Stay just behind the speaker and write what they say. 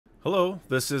Hello,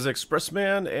 this is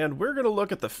Expressman, and we're going to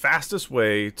look at the fastest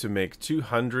way to make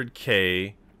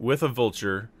 200k with a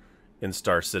Vulture in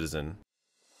Star Citizen.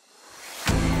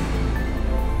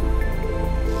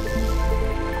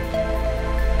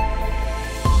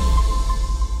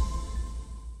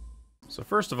 So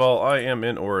first of all, I am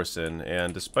in Orison,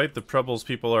 and despite the troubles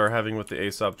people are having with the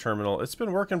ASOP terminal, it's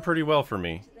been working pretty well for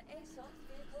me.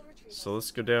 So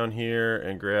let's go down here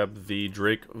and grab the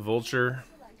Drake Vulture.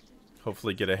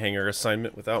 Hopefully get a hangar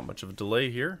assignment without much of a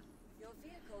delay here. Your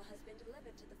vehicle has been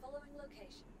delivered to the following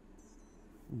location.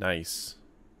 Nice.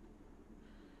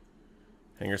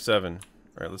 Hangar 7.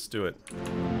 Alright, let's do it.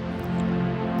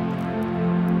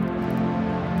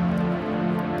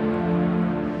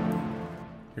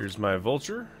 Here's my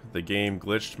Vulture. The game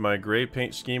glitched my gray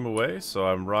paint scheme away, so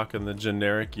I'm rocking the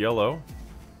generic yellow.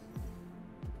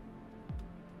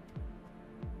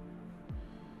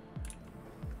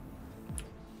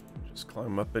 Just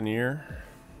climb up in here.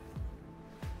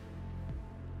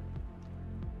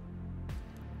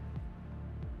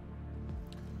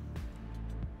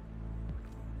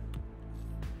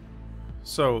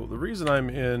 So the reason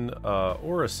I'm in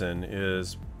Orison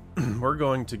is we're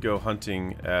going to go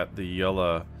hunting at the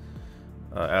Yella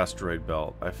asteroid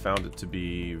belt. I found it to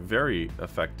be very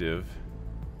effective,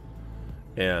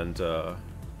 and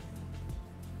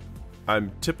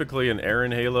I'm typically an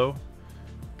Aaron Halo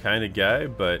kind of guy,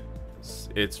 but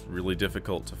it's really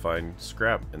difficult to find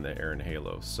scrap in the Aaron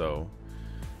Halo, so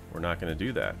we're not going to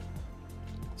do that.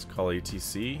 Let's call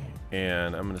ATC,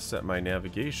 and I'm going to set my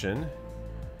navigation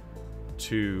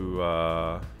to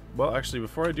well, actually,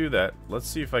 before I do that, let's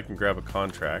see if I can grab a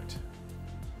contract.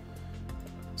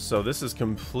 So this is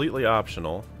completely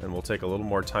optional and will take a little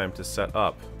more time to set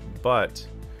up, but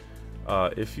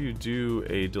if you do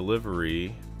a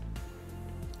delivery,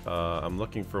 I'm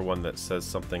looking for one that says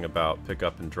something about pick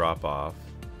up and drop off.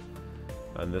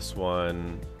 And this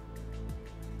one,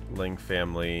 Ling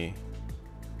family,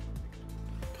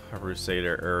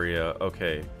 Crusader area.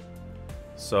 Okay,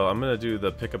 so I'm gonna do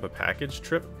the pick up a package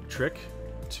trick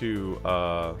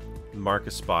to mark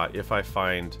a spot if I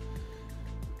find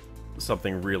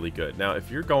something really good. Now, if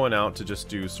you're going out to just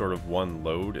do sort of one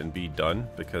load and be done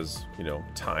because, you know,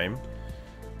 time,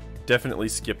 definitely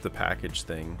skip the package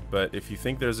thing. But if you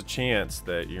think there's a chance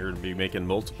that you're going to be making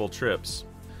multiple trips,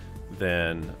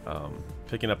 then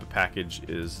picking up a package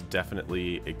is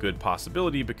definitely a good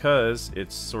possibility, because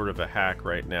it's sort of a hack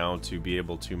right now to be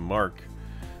able to mark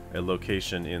a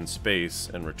location in space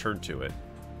and return to it.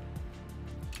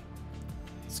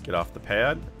 Let's get off the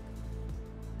pad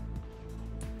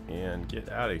and get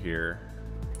out of here.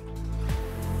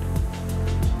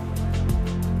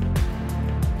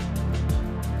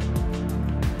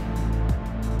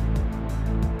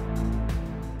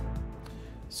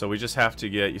 So we just have to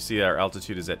get, you see our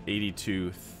altitude is at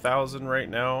 82,000 right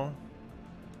now.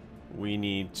 We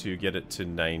need to get it to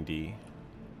 90.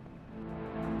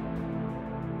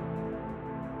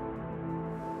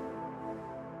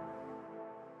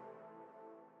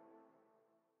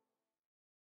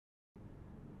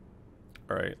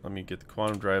 Alright, let me get the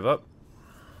quantum drive up.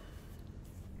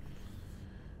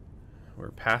 We're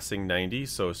passing 90,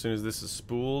 so as soon as this is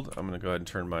spooled, I'm going to go ahead and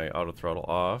turn my auto throttle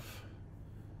off.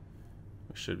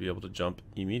 We should be able to jump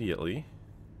immediately.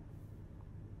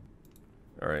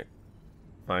 Alright,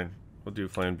 fine. We'll do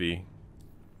plan B.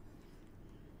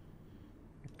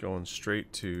 Going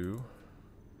straight to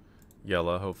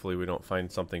Yella. Hopefully we don't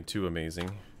find something too amazing.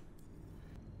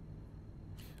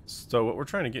 So what we're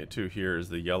trying to get to here is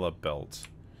the Yella belt.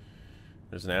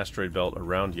 There's an asteroid belt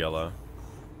around Yella.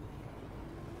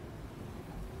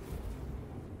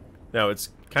 Now, it's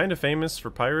kind of famous for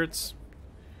pirates,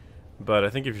 but I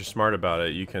think if you're smart about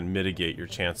it, you can mitigate your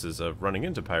chances of running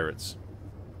into pirates.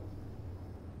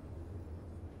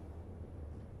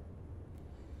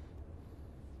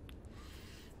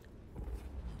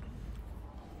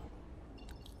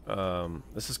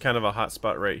 This is kind of a hot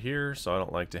spot right here, so I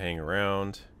don't like to hang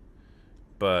around.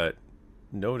 But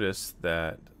notice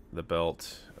that the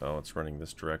belt, oh, it's running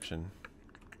this direction.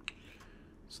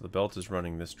 So the belt is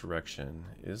running this direction.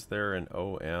 Is there an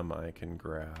OM I can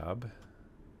grab?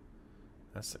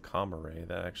 That's the comm array.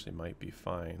 That actually might be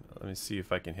fine. Let me see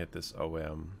if I can hit this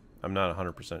OM. I'm not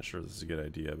 100% sure this is a good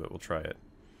idea, but we'll try it.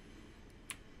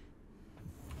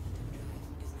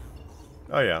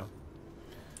 Oh yeah.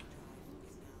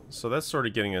 So that's sort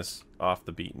of getting us off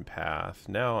the beaten path.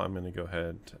 Now I'm going to go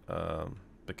ahead,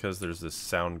 because there's this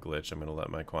sound glitch, I'm going to let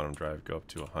my quantum drive go up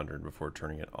to 100 before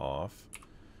turning it off.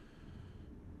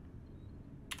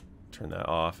 Turn that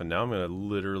off, and now I'm going to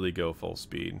literally go full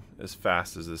speed, as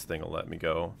fast as this thing will let me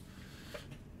go.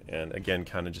 And again,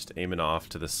 kind of just aiming off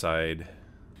to the side.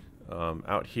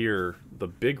 Out here, the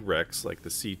big wrecks like the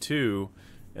C2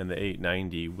 and the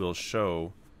 890 will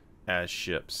show as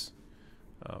ships.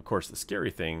 Of course, the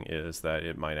scary thing is that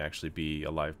it might actually be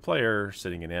a live player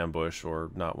sitting in ambush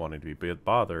or not wanting to be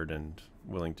bothered and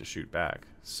willing to shoot back.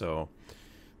 So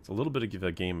it's a little bit of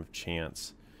a game of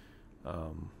chance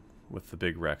with the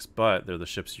big wrecks, but they're the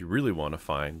ships you really want to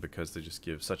find because they just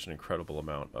give such an incredible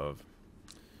amount of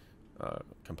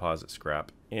composite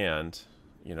scrap, and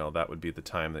you know that would be the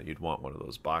time that you'd want one of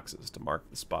those boxes to mark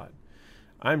the spot.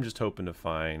 I'm just hoping to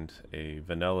find a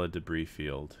vanilla debris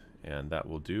field, and that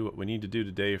will do what we need to do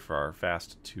today for our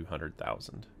fast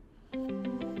 200,000.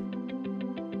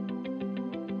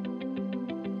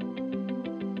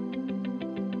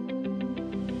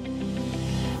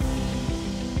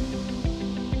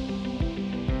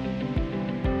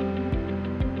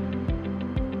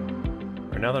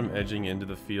 Now that I'm edging into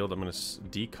the field, I'm going to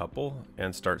decouple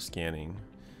and start scanning.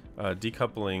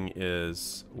 Decoupling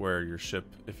is where your ship,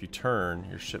 if you turn,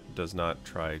 your ship does not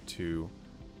try to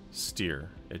steer.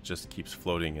 It just keeps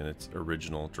floating in its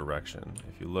original direction.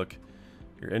 If you look,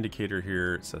 your indicator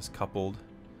here, it says coupled.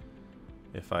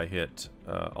 If I hit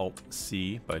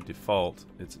Alt-C by default,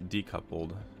 it's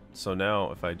decoupled. So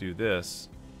now if I do this,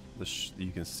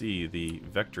 you can see the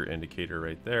vector indicator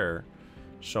right there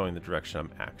showing the direction I'm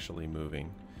actually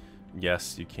moving.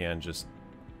 Yes, you can just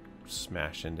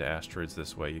smash into asteroids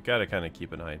this way. You got to kind of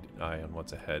keep an eye on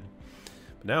what's ahead.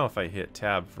 But now if I hit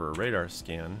tab for a radar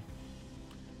scan,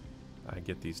 I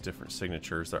get these different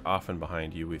signatures. They're often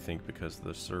behind you, we think, because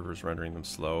the server's rendering them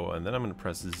slow. And then I'm going to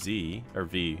press Z, or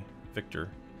V,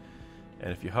 Victor.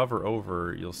 And if you hover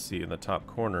over, you'll see in the top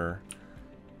corner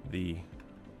the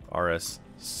RS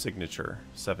signature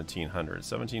 1700.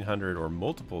 1700 or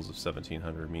multiples of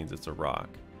 1700 means it's a rock.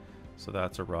 So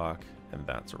that's a rock and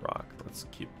that's a rock. Let's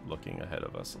keep looking ahead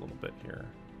of us a little bit here.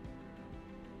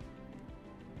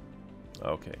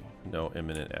 Okay, no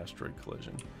imminent asteroid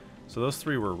collision. So those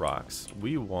three were rocks.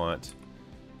 We want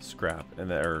scrap, and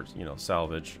they're, you know,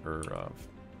 salvage or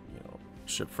you know,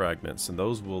 ship fragments, and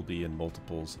those will be in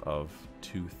multiples of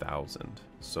 2,000.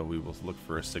 So we will look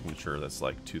for a signature that's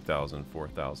like 2,000,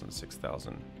 4,000,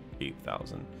 6,000,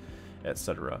 8,000,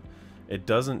 etc. It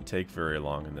doesn't take very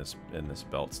long in this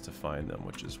belts to find them,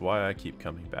 which is why I keep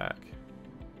coming back.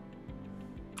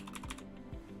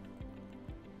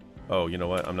 Oh, you know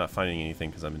what? I'm not finding anything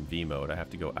because I'm in V mode. I have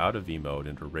to go out of V mode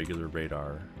into regular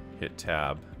radar, hit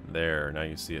tab. There, now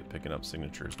you see it picking up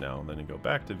signatures now, and then you go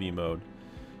back to V mode,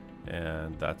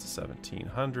 and that's a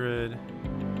 1700.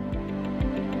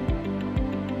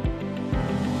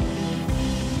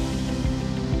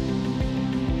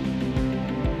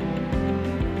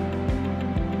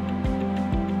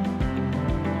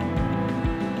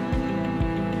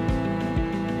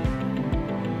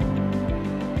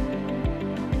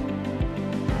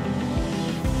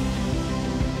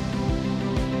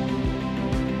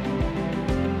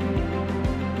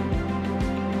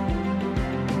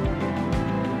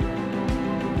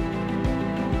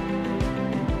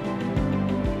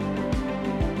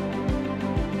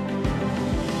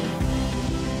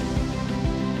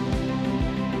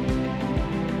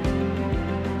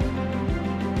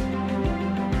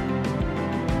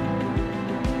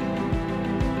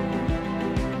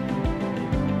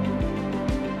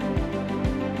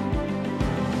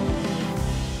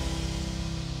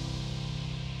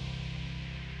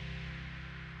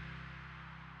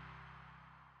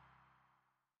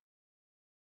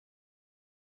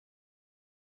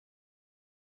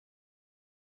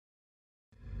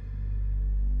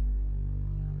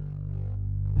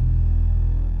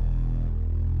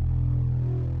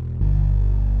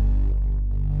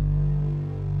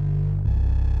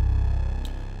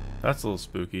 That's a little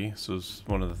spooky. This is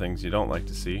one of the things you don't like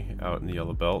to see out in the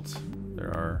yellow belt. There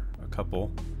are a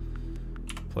couple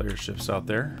player ships out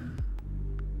there.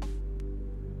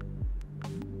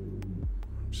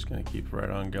 I'm just going to keep right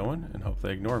on going and hope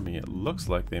they ignore me. It looks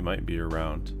like they might be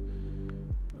around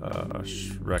a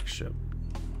wreck ship,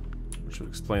 which would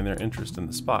explain their interest in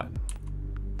the spot.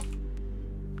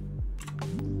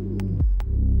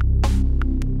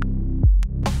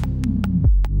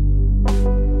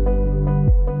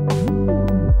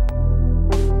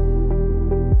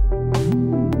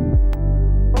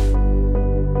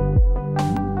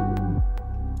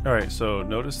 Alright, so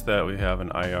notice that we have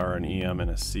an IR, an EM,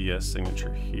 and a CS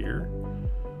signature here.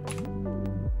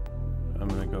 I'm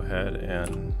going to go ahead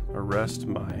and arrest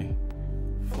my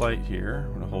flight here.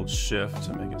 I'm going to hold shift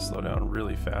to make it slow down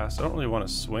really fast. I don't really want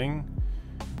to swing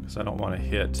because I don't want to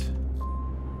hit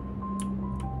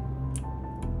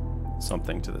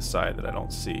something to the side that I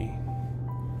don't see.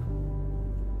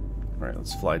 Alright,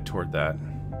 let's fly toward that.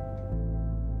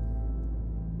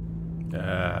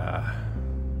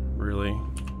 Really?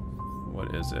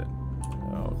 What is it?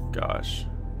 Oh gosh.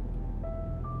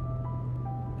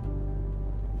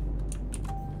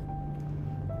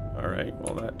 Alright,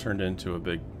 well that turned into a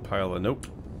big pile of nope.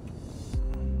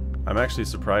 I'm actually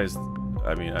surprised.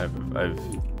 I mean,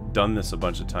 I've done this a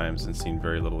bunch of times and seen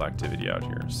very little activity out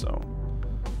here, so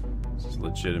this is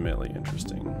legitimately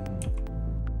interesting.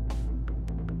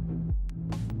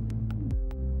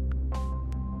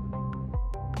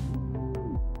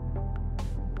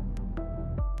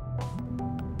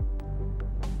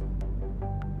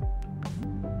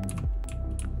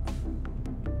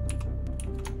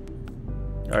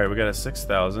 Alright, we got a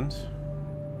 6,000.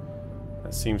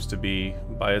 That seems to be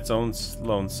by its own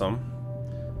lonesome.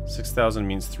 6,000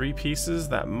 means 3 pieces.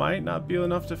 That might not be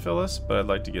enough to fill us, but I'd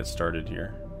like to get started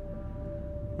here.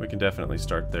 We can definitely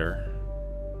start there.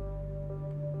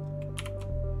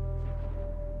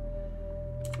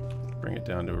 Bring it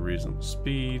down to a reasonable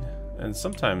speed. And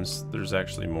sometimes there's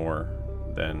actually more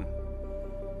than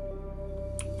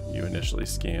you initially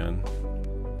scan.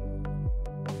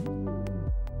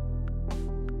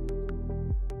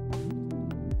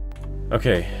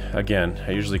 Okay, again,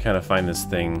 I usually kind of find this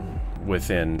thing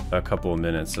within a couple of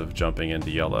minutes of jumping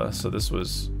into Yella, so this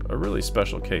was a really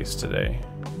special case today,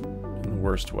 in the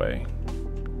worst way.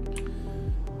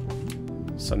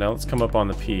 So now let's come up on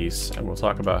the piece, and we'll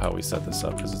talk about how we set this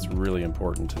up, because it's really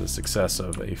important to the success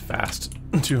of a fast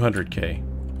 200K.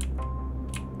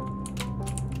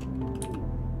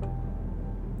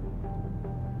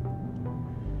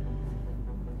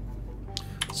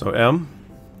 So M,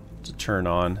 to turn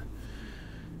on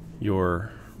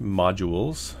your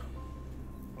modules,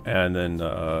 and then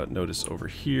notice over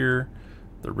here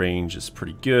the range is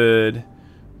pretty good.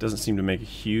 Doesn't seem to make a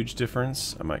huge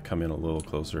difference. I might come in a little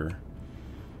closer.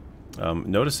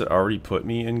 Notice it already put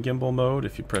me in gimbal mode.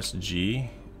 If you press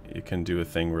G, it can do a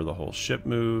thing where the whole ship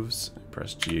moves.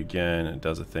 Press G again, and it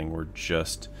does a thing where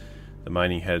just the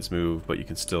mining heads move, but you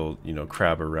can still, you know,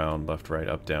 crab around left, right,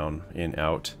 up, down, in,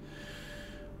 out.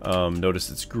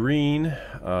 Notice it's green.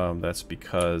 That's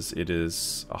because it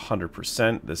is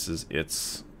 100%. This is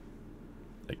its,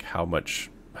 like,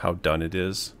 how done it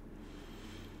is.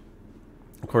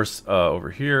 Of course, over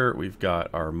here we've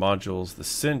got our modules. The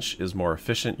cinch is more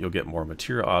efficient. You'll get more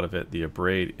material out of it. The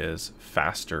abrade is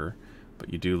faster,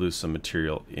 but you do lose some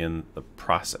material in the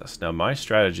process. Now, my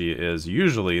strategy is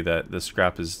usually that the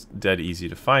scrap is dead easy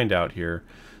to find out here.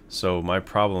 So my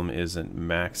problem isn't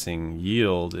maxing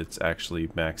yield, it's actually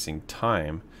maxing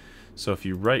time. So if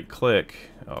you right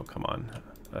click, oh come on,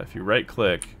 if you right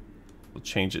click, we'll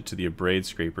change it to the abrade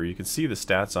scraper. You can see the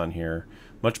stats on here,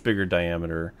 much bigger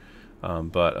diameter,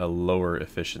 but a lower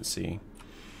efficiency.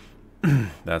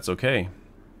 That's okay.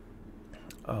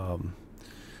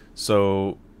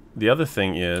 So the other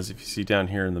thing is, if you see down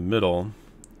here in the middle,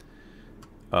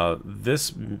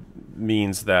 this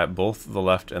means that both the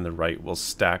left and the right will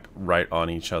stack right on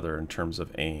each other in terms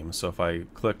of aim. So if I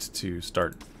clicked to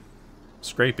start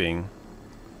scraping,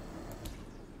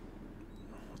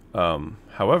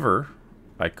 however,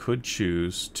 I could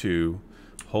choose to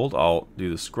hold Alt, do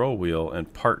the scroll wheel,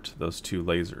 and part those 2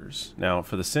 lasers. Now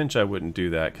for the cinch I wouldn't do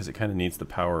that because it kind of needs the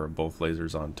power of both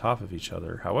lasers on top of each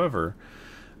other. However,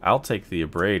 I'll take the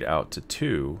abrade out to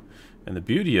 2, and the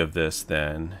beauty of this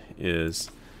then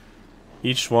is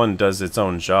each one does its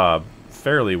own job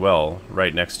fairly well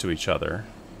right next to each other.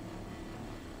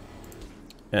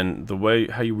 And the way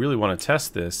how you really want to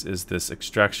test this is this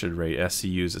extraction rate,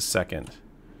 SCUs a second.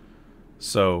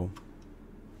 So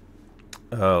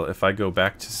if I go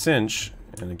back to cinch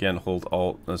and again hold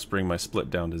Alt, let's bring my split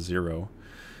down to 0.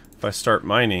 If I start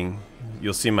mining,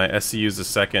 you'll see my SCUs a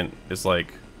second is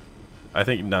like, I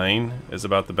think 9 is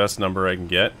about the best number I can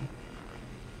get.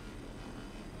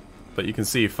 But you can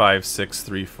see 5, 6,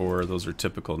 3, 4, those are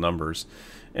typical numbers.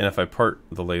 And if I part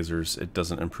the lasers, it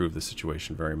doesn't improve the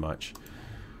situation very much.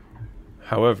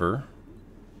 However,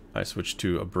 I switch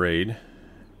to abrade,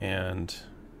 and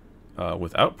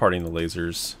without parting the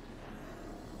lasers,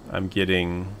 I'm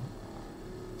getting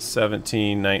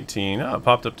 17, 19, it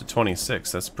popped up to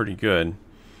 26. That's pretty good.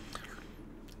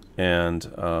 And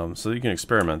so you can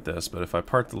experiment this, but if I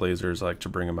part the lasers, I like to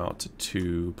bring them out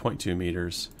to 2.2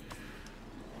 meters.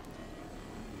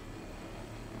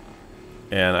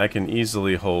 And I can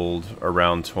easily hold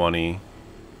around 20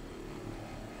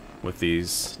 with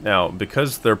these. Now,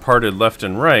 because they're parted left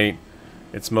and right,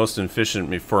 it's most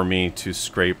efficient for me to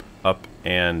scrape up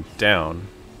and down.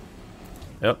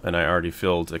 Yep, and I already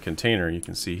filled a container. You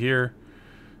can see here,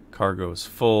 cargo is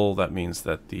full. That means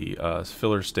that the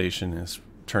filler station is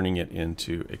turning it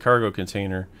into a cargo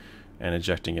container and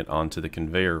ejecting it onto the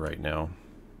conveyor right now.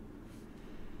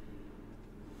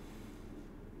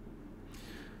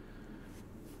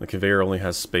 The conveyor only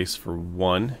has space for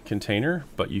one container,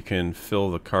 but you can fill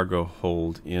the cargo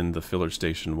hold in the filler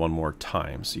station one more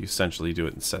time. So you essentially do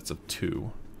it in sets of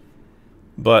 2.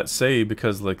 But say,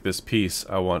 because like this piece,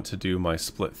 I want to do my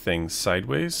split thing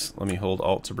sideways. Let me hold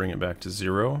Alt to bring it back to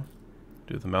 0.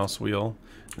 Do the mouse wheel.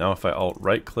 Now if I Alt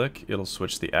right click, it'll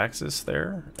switch the axis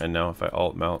there. And now if I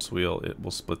Alt mouse wheel, it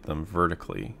will split them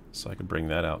vertically. So I can bring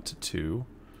that out to 2.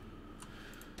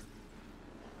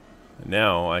 And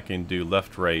now I can do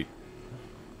left right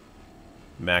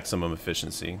maximum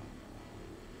efficiency.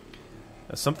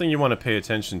 Now, something you want to pay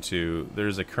attention to,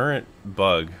 there's a current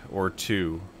bug or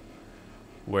two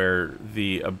where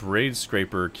the abrade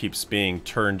scraper keeps being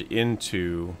turned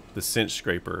into the cinch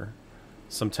scraper.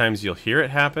 Sometimes you'll hear it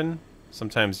happen,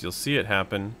 sometimes you'll see it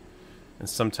happen, and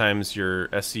sometimes your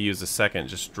SCUs a second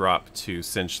just drop to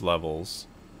cinch levels.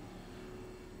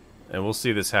 And we'll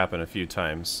see this happen a few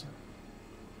times.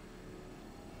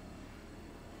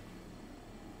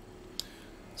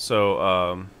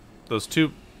 So those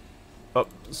two,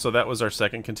 so that was our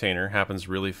second container. Happens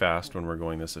really fast when we're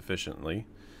going this efficiently.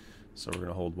 So we're going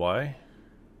to hold Y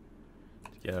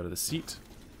to get out of the seat.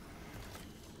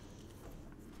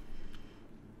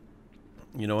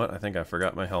 You know what? I think I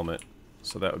forgot my helmet.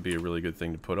 So that would be a really good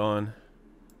thing to put on.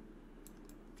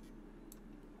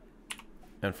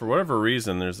 And for whatever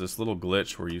reason, there's this little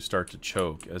glitch where you start to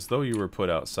choke, as though you were put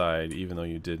outside, even though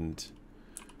you didn't.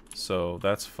 So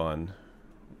that's fun.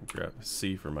 Grab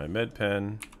C for my med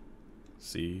pen.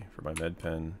 C for my med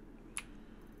pen.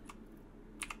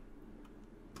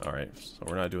 Alright, so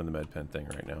we're not doing the med pen thing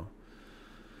right now.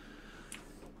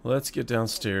 Let's get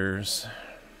downstairs.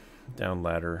 Down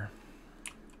ladder.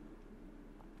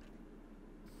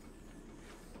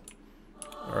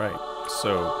 Alright,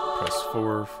 so press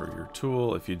 4 for your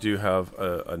tool. If you do have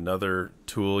another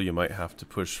tool, you might have to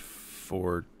push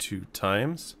 4 2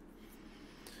 times.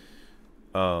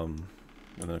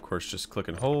 And then of course just click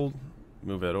and hold.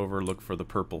 Move that over, look for the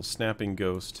purple snapping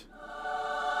ghost.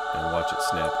 And watch it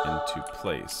snap into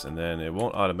place. And then it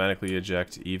won't automatically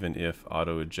eject even if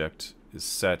auto eject is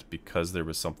set because there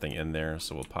was something in there.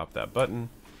 So we'll pop that button.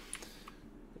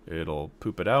 It'll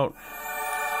poop it out.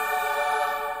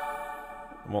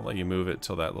 It won't let you move it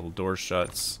till that little door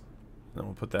shuts. Then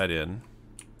we'll put that in.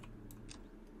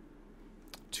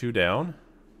 2 down.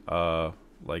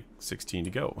 Like 16 to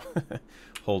go.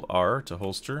 Hold R to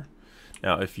holster.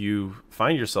 Now, if you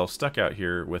find yourself stuck out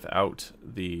here without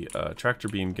the tractor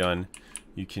beam gun,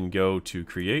 you can go to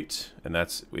create, and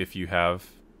that's if you have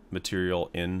material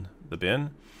in the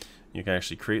bin. You can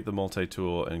actually create the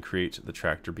multi-tool and create the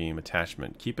tractor beam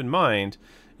attachment. Keep in mind,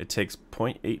 it takes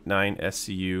 0.89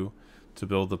 SCU to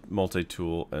build the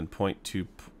multi-tool and 0.2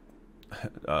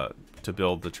 to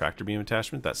build the tractor beam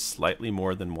attachment. That's slightly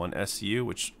more than 1 SCU,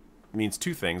 which means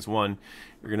 2 things. 1,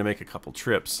 you're going to make a couple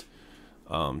trips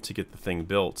to get the thing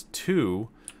built. 2,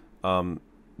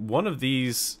 one of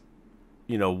these,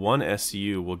 1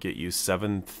 SCU will get you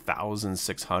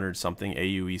 7,600 something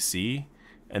AUEC,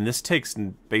 and this takes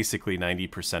basically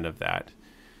 90% of that.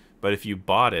 But if you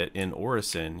bought it in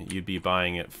Orison, you'd be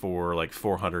buying it for like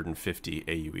 450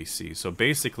 AUEC. So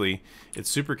basically, it's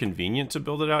super convenient to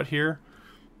build it out here,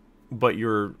 but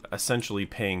you're essentially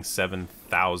paying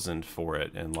 7,000 for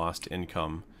it in lost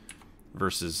income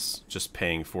versus just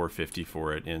paying 450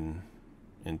 for it in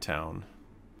town.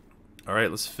 All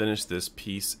right, let's finish this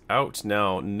piece out.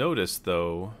 Now, notice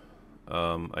though,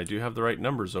 I do have the right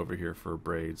numbers over here for a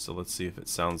braid, so let's see if it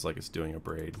sounds like it's doing a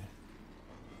braid.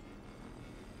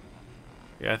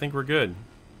 Yeah, I think we're good.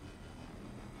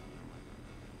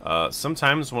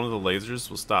 Sometimes one of the lasers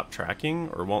will stop tracking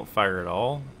or won't fire at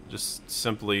all. Just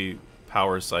simply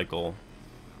power cycle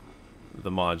the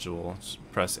module.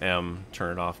 Just press M,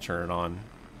 turn it off, turn it on.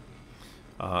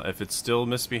 If it's still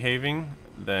misbehaving,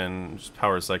 then just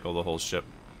power cycle the whole ship.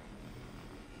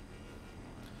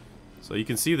 So you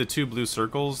can see the 2 blue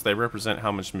circles. They represent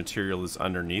how much material is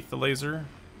underneath the laser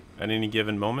at any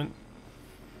given moment.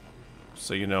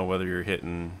 So you know whether you're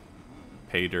hitting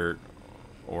pay dirt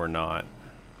or not.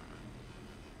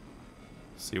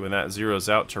 See, when that zeroes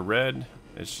out to red,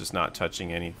 it's just not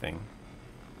touching anything.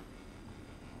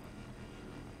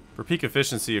 For peak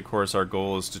efficiency, of course, our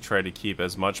goal is to try to keep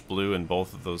as much blue in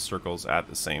both of those circles at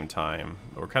the same time.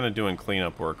 We're kind of doing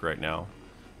cleanup work right now.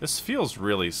 This feels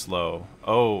really slow.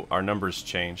 Oh, our numbers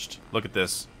changed. Look at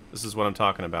this. This is what I'm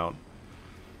talking about.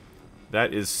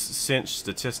 That is cinch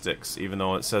statistics, even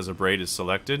though it says a braid is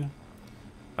selected.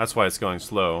 That's why it's going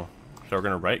slow. So we're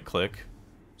going to right click,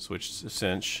 switch to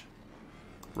cinch,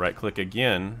 right click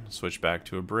again, switch back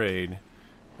to a braid,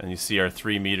 and you see our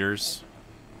 3 meters.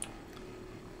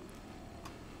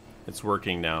 It's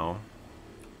working now.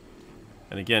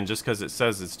 And again, just because it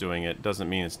says it's doing it doesn't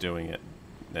mean it's doing it.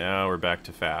 Now we're back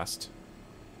to fast.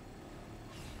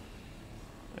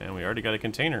 And we already got a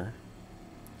container.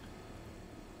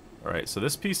 Alright, so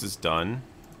this piece is done.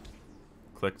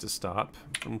 Click to stop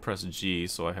and press G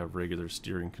so I have regular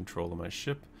steering control of my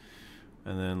ship.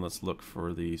 And then let's look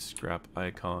for the scrap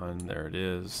icon. There it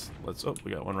is. Oh,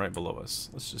 we got one right below us.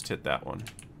 Let's just hit that one.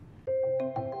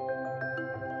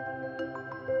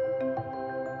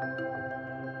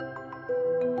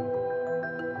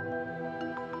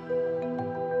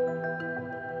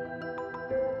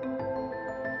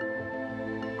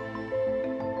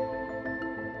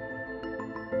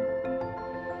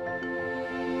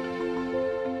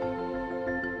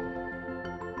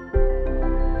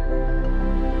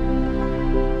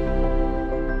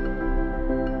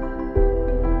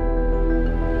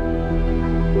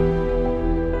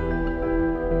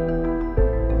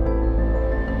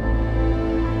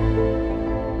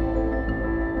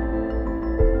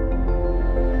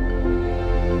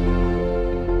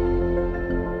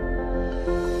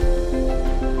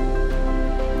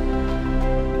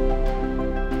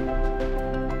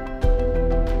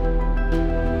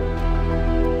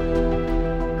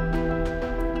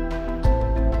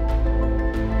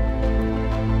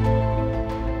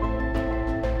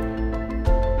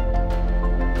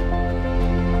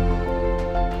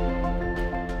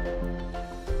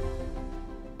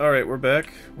 Alright, we're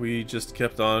back. We just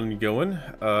kept on going.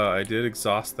 I did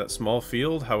exhaust that small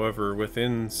field, however,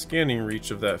 within scanning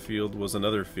reach of that field was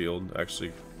another field,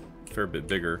 actually a fair bit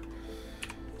bigger.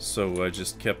 So I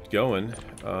just kept going,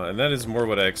 and that is more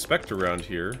what I expect around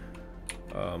here.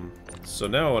 So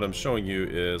now what I'm showing you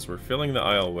is we're filling the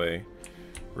aisleway.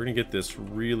 We're going to get this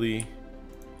really,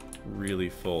 really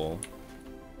full.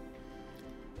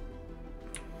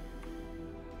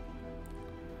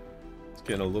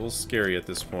 Getting a little scary at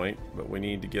this point, but we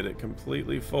need to get it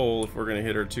completely full if we're going to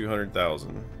hit our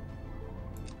 200,000.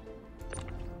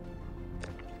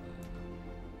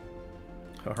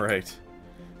 Alright,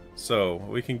 so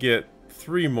we can get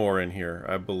 3 more in here,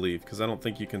 I believe, because I don't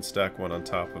think you can stack one on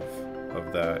top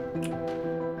of that.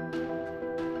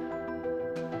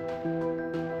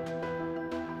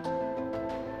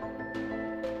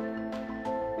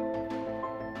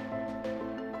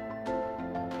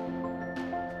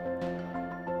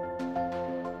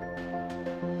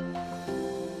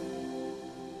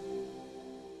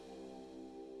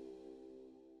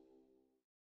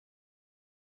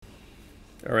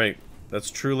 Alright, that's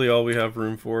truly all we have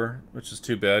room for, which is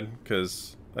too bad,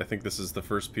 because I think this is the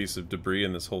first piece of debris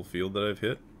in this whole field that I've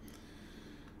hit.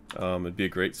 It'd be a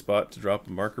great spot to drop a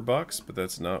marker box, but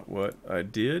that's not what I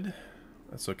did.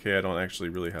 That's okay, I don't actually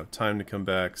really have time to come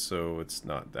back, so it's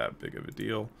not that big of a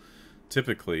deal.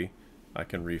 Typically, I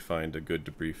can re-find a good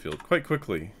debris field quite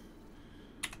quickly.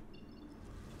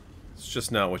 It's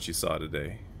just not what you saw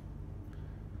today.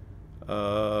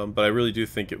 But I really do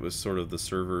think it was sort of the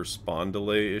server spawn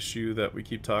delay issue that we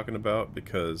keep talking about,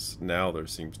 because now there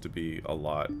seems to be a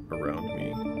lot around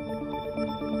me.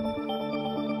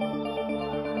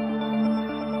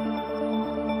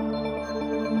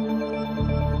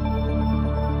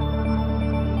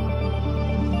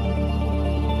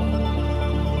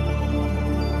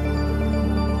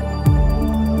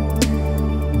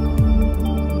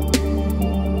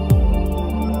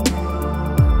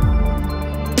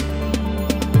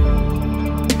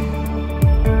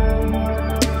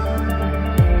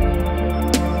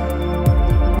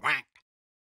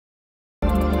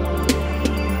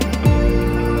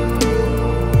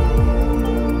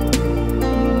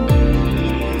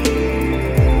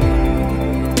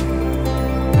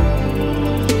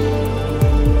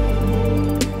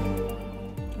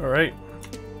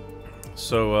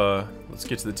 So let's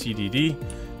get to the TDD.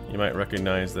 You might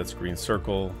recognize that's green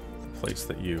circle, the place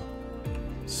that you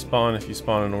spawn if you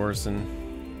spawn an Orison.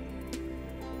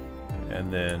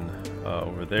 And then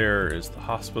over there is the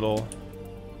hospital.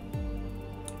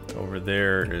 Over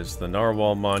there is the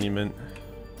Narwhal Monument.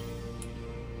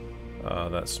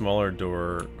 That smaller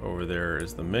door over there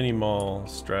is the mini mall,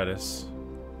 Stratus.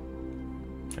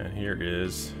 And here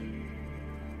is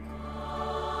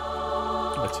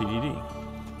the TDD.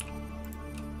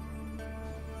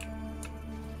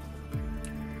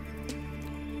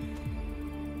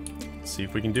 See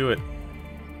if we can do it.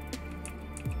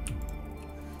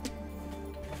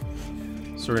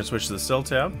 So we're going to switch to the cell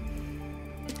tab.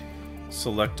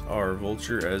 Select our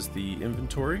Vulture as the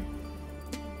inventory.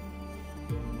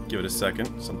 Give it a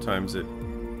second. Sometimes it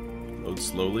Load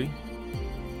slowly.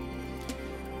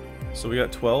 So we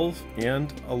got 12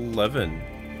 and 11.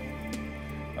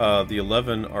 The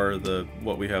 11 are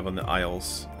what we have on the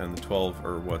aisles, and the 12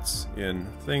 are what's in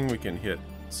thing. We can hit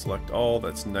select all.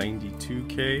 That's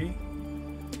 92K.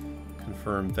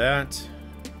 Confirm that.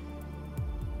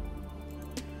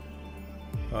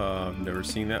 I've never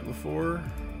seen that before.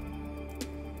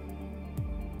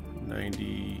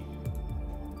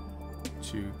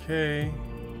 92K.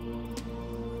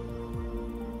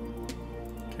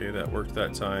 Okay, that worked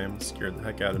that time. Scared the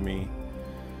heck out of me.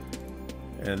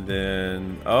 And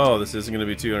then, oh, this isn't going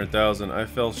to be 200,000. I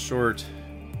fell short.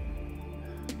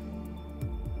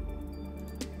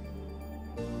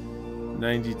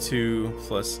 $92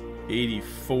 plus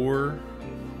 84.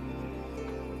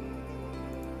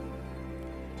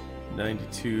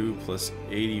 92 plus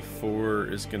 84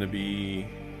 is going to be,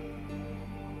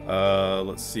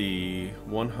 let's see,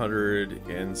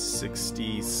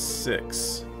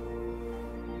 166.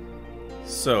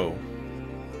 So,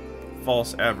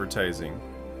 false advertising.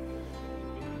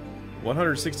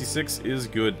 166 is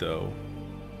good though.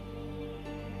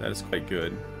 That is quite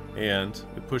good. And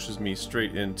it pushes me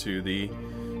straight into the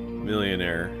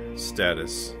millionaire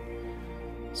status.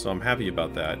 So I'm happy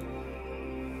about that.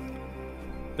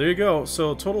 There you go.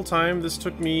 So total time, this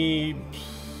took me...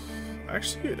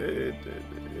 Actually,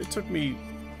 it took me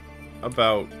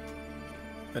about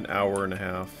an hour and a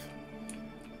half.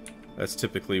 That's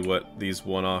typically what these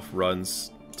one-off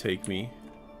runs take me.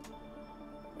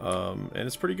 And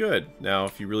it's pretty good. Now,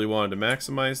 if you really wanted to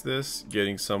maximize this,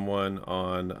 getting someone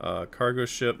on a cargo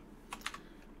ship,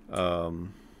 to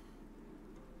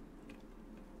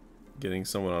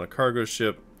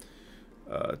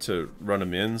run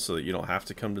them in so that you don't have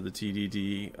to come to the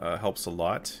TDD helps a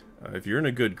lot. If you're in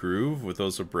a good groove with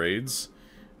those braids,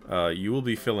 you will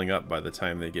be filling up by the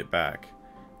time they get back.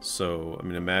 So, I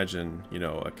mean, imagine, you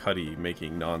know, a cuddy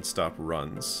making non-stop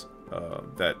runs.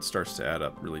 That starts to add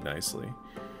up really nicely.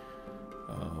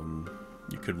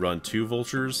 You could run 2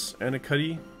 vultures and a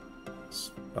cuddy.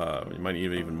 You might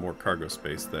need even more cargo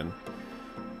space then.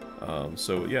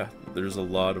 So yeah, there's a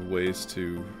lot of ways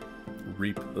to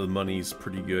reap the monies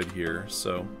pretty good here.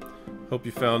 So hope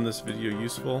you found this video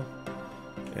useful,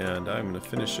 and I'm going to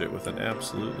finish it with an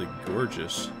absolutely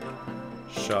gorgeous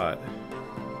shot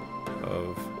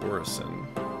of Orison.